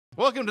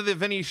Welcome to the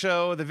Vinny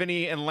Show, the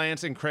Vinny and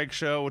Lance and Craig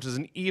Show, which is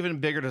an even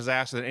bigger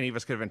disaster than any of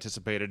us could have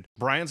anticipated.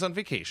 Brian's on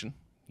vacation.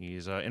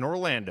 He's in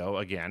Orlando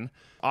again.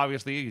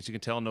 Obviously, as you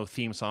can tell, no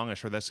theme song. I'm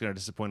sure that's going to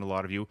disappoint a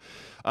lot of you.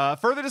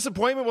 Further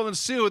disappointment will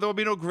ensue. There will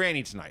be no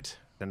Granny tonight.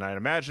 And I'd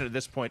imagine at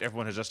this point,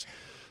 everyone has just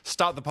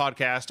stopped the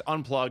podcast,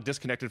 unplugged,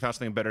 disconnected, found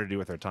something better to do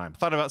with their time.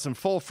 Thought about some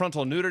full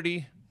frontal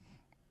nudity,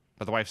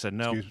 but the wife said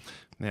no.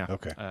 Yeah.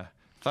 Okay.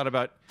 Thought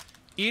about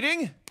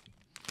eating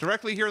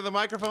directly here to the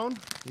microphone.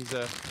 These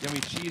yummy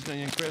cheese and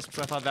onion crisps.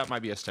 I thought that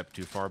might be a step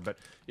too far, but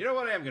you know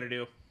what I am going to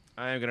do?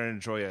 I am going to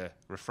enjoy a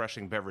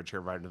refreshing beverage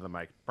here right into the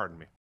mic. Pardon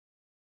me.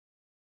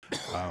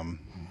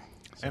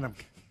 And I'm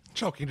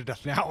choking to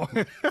death now.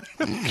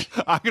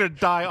 I'm going to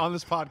die on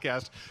this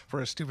podcast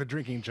for a stupid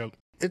drinking joke.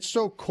 It's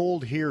so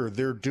cold here,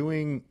 they're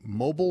doing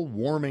mobile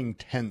warming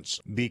tents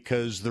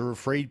because they're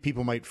afraid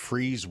people might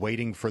freeze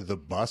waiting for the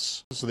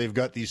bus. So they've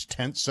got these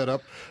tents set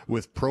up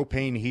with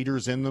propane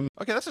heaters in them.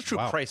 Okay, that's a true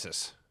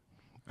crisis.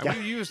 Yeah.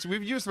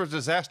 We've used the word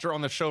disaster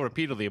on the show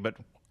repeatedly, but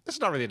this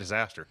is not really a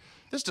disaster.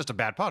 This is just a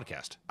bad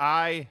podcast.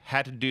 I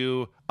had to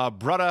do a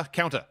brudda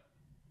counter.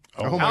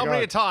 Oh How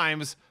many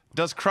times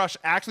does Crush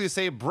actually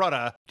say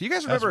brudda? Do you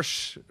guys remember a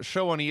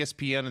show on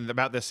ESPN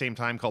about the same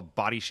time called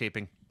Body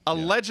Shaping? Yeah.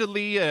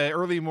 Allegedly an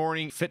early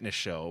morning fitness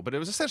show, but it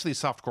was essentially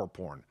softcore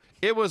porn.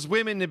 It was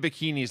women in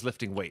bikinis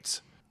lifting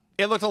weights.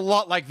 It looked a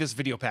lot like this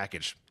video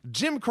package.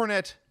 Jim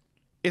Cornette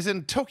is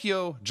in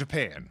Tokyo,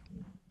 Japan,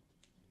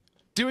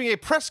 doing a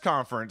press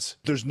conference.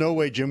 There's no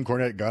way Jim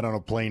Cornette got on a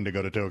plane to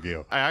go to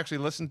Tokyo. I actually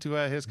listened to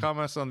his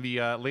comments on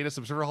the latest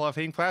Observer Hall of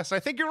Fame class, and I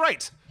think you're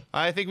right.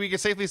 I think we can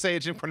safely say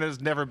Jim Cornette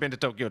has never been to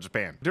Tokyo,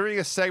 Japan. During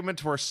a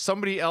segment where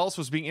somebody else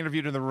was being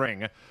interviewed in the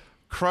ring,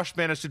 Crush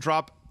managed to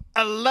drop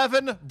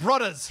 11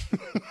 bruddas.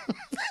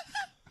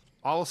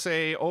 I'll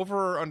say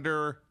over or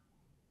under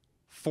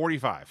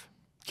 45.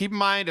 Keep in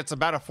mind, it's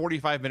about a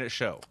 45-minute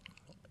show.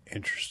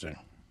 Interesting.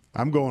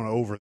 I'm going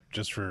over.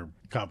 Just for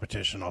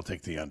competition, I'll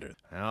take the under.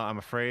 Well, I'm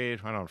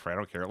afraid. I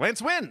don't care.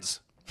 Lance wins.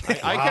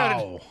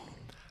 Wow.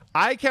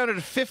 I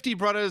counted 50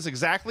 bruddas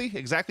exactly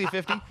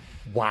 50.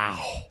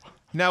 Wow.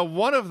 Now,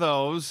 one of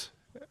those,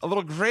 a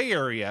little gray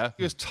area,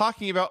 he was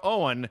talking about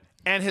Owen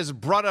and his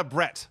brudda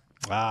Brett.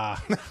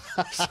 Ah.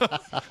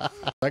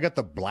 I got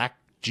the black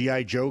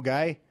G.I. Joe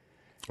guy.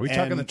 Are we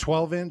talking the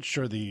 12-inch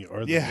or the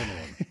yeah. thin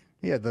one?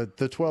 Yeah, the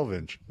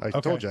 12-inch. I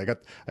told you, I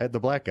had the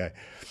black guy.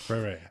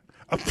 Right.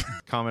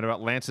 Comment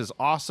about Lance's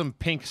awesome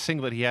pink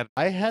singlet he had.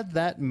 I had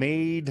that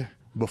made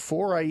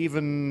before I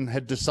even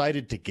had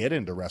decided to get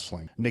into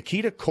wrestling.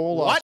 Nikita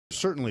Koloff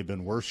certainly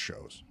been worse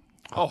shows.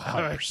 Oh,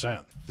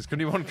 100%. There's going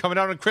to be one coming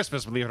out on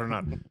Christmas, believe it or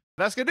not.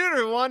 That's going to do it,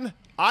 everyone.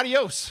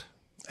 Adios.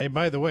 Hey,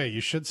 by the way,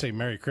 you should say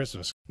Merry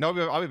Christmas. No,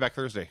 I'll be back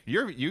Thursday.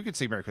 You can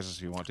say Merry Christmas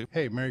if you want to.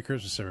 Hey, Merry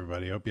Christmas,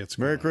 everybody. Hope you had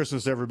some Merry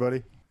Christmas,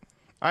 everybody.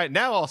 All right,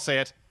 now I'll say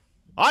it.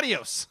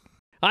 Adios.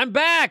 I'm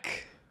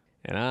back,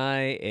 and I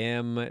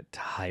am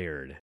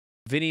tired.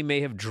 Vinny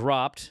may have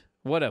dropped.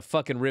 What a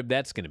fucking rib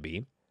that's going to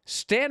be.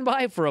 Stand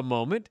by for a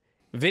moment.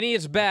 Vinny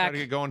is back. Try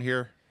to get going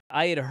here.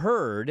 I had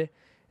heard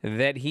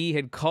that he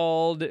had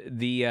called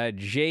the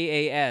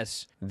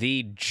JAS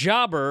the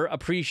Jobber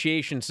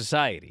Appreciation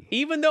Society.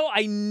 Even though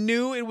I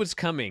knew it was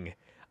coming,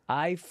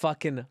 I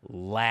fucking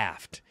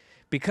laughed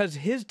because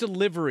his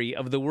delivery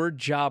of the word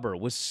jobber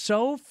was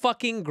so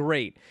fucking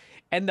great.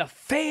 And the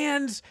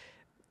fans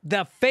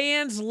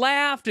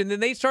laughed, and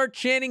then they start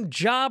chanting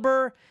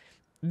jobber.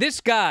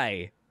 This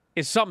guy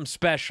is something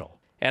special.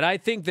 And I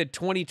think that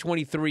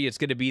 2023 is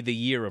going to be the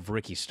year of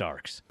Ricky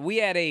Starks. We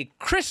had a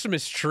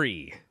Christmas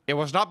tree. It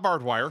was not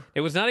barbed wire.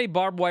 It was not a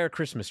barbed wire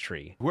Christmas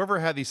tree. Whoever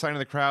had the sign in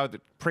the crowd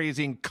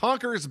praising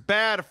Conker's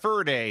Bad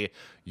Fur Day,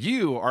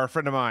 you are a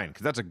friend of mine,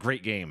 because that's a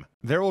great game.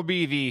 There will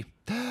be the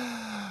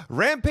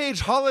Rampage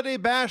Holiday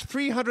Bash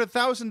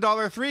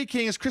 $300,000 Three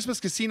Kings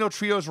Christmas Casino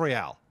Trios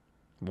Royale.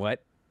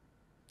 What?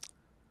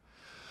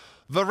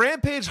 The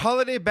Rampage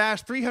Holiday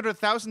Bash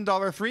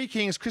 $300,000 Three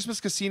Kings Christmas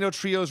Casino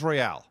Trios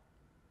Royale.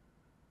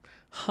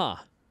 Huh.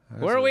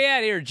 Where are we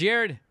at here,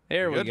 Jared?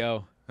 There we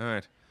go. All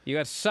right. You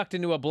got sucked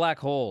into a black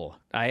hole.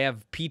 I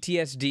have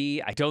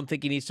PTSD. I don't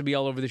think he needs to be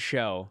all over the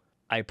show.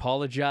 I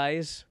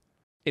apologize.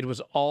 It was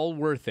all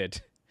worth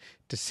it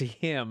to see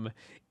him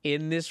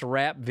in this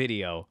rap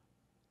video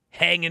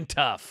hanging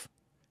tough.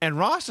 And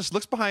Ross just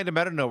looks behind him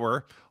out of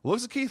nowhere,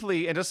 looks at Keith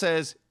Lee, and just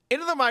says,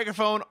 into the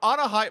microphone, on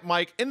a hype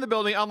mic, in the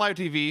building, on live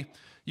TV,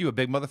 you a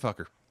big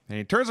motherfucker. And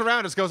he turns around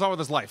and just goes on with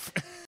his life.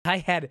 I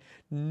had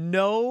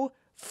no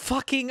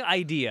fucking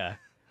idea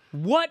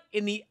what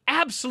in the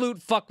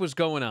absolute fuck was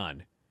going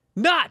on.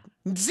 Not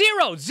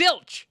zero,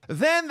 zilch.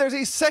 Then there's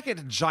a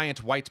second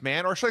giant white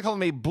man, or should I call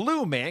him a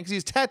blue man, because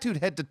he's tattooed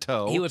head to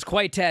toe. He was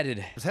quite tatted.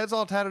 His head's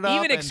all tatted up.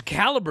 Even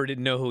Excalibur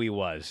didn't know who he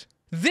was.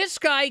 This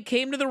guy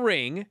came to the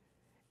ring,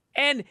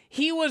 and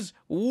he was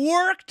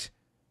worked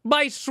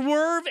by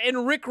Swerve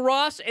and Rick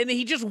Ross, and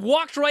he just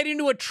walked right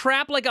into a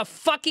trap like a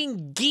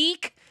fucking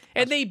geek,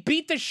 and they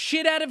beat the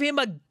shit out of him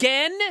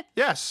again?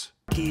 Yes.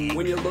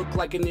 When you look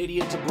like an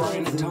idiot to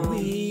Bryan and Tom.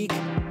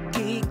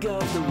 Geek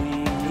of the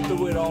week.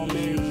 Do it all,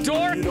 man.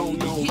 Dork. You don't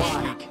know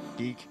why.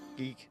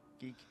 Geek.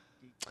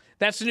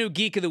 That's the new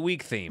Geek of the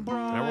Week theme.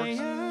 That works.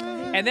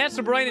 And that's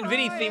the Bryan and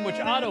Vinny theme, which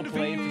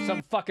auto-played for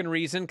some fucking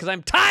reason, because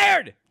I'm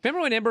tired!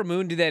 Remember when Ember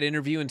Moon did that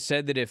interview and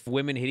said that if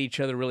women hit each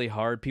other really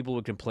hard, people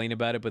would complain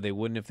about it, but they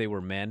wouldn't if they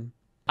were men?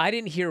 I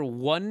didn't hear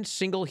one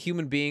single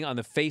human being on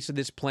the face of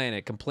this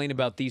planet complain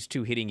about these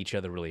two hitting each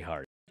other really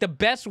hard. The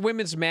best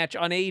women's match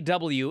on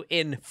AEW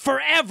in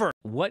forever!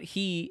 What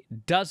he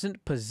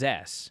doesn't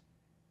possess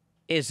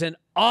is an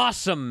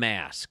awesome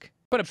mask.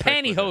 Put a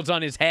pantyhose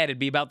on his head, it'd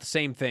be about the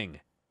same thing.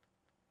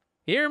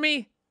 You hear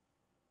me?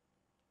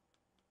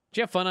 Did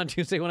you have fun on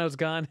Tuesday when I was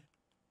gone?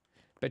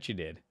 Bet you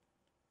did.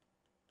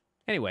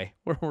 Anyway,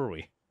 where were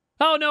we?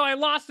 Oh no, I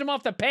lost him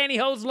off the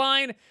pantyhose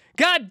line.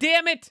 God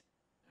damn it.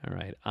 All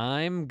right,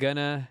 I'm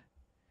gonna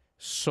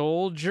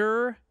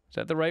soldier, is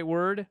that the right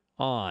word?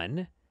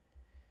 On.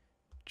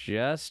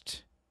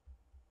 Just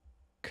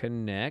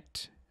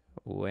connect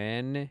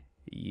when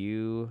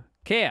you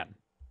can.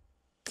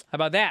 How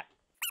about that?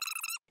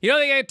 You know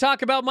they gotta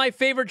talk about my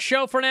favorite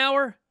show for an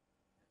hour?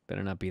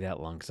 Better not be that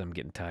long because I'm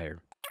getting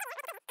tired.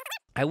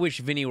 I wish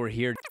Vinny were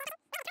here.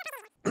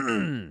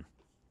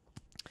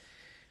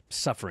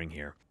 Suffering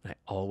here. I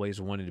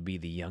always wanted to be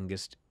the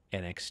youngest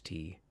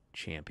NXT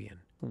champion.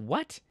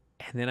 What?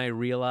 And then I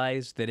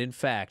realized that, in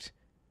fact,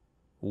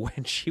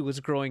 when she was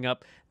growing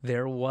up,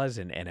 there was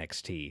an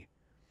NXT.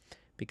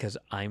 Because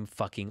I'm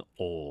fucking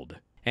old.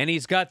 And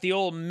he's got the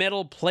old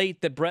metal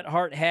plate that Bret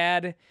Hart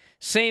had.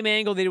 Same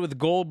angle they did with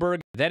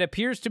Goldberg. That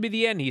appears to be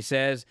the end, he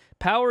says.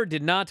 Power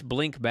did not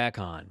blink back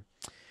on.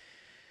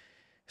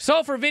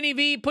 So for Vinny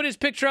V, put his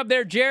picture up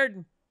there,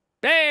 Jared.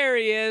 There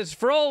he is.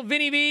 For old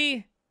Vinny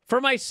V,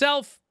 for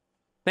myself,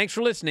 thanks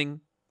for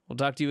listening. We'll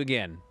talk to you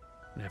again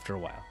after a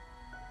while.